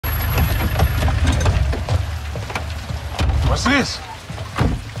What's this?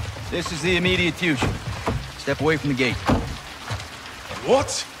 This is the immediate future. Step away from the gate.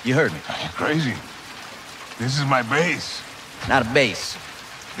 What? You heard me. You're crazy. This is my base. Not a base.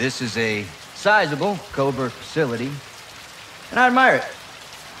 This is a sizable covert facility, and I admire it.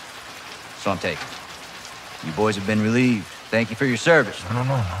 So I'm taking. You boys have been relieved. Thank you for your service. No.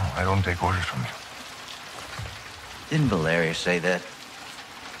 I don't take orders from you. Didn't Valeria say that?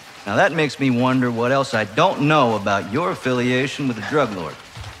 Now that makes me wonder what else I don't know about your affiliation with the drug lord.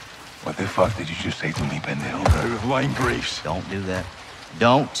 What the fuck did you just say to me, pendejo? Lying briefs. Don't do that.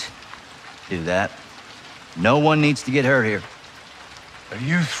 Don't do that. No one needs to get hurt here. Are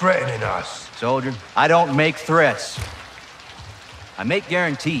you threatening us? Soldier, I don't make threats. I make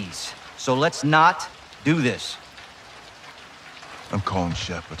guarantees. So let's not do this. I'm calling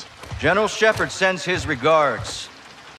Shepard. General Shepard sends his regards.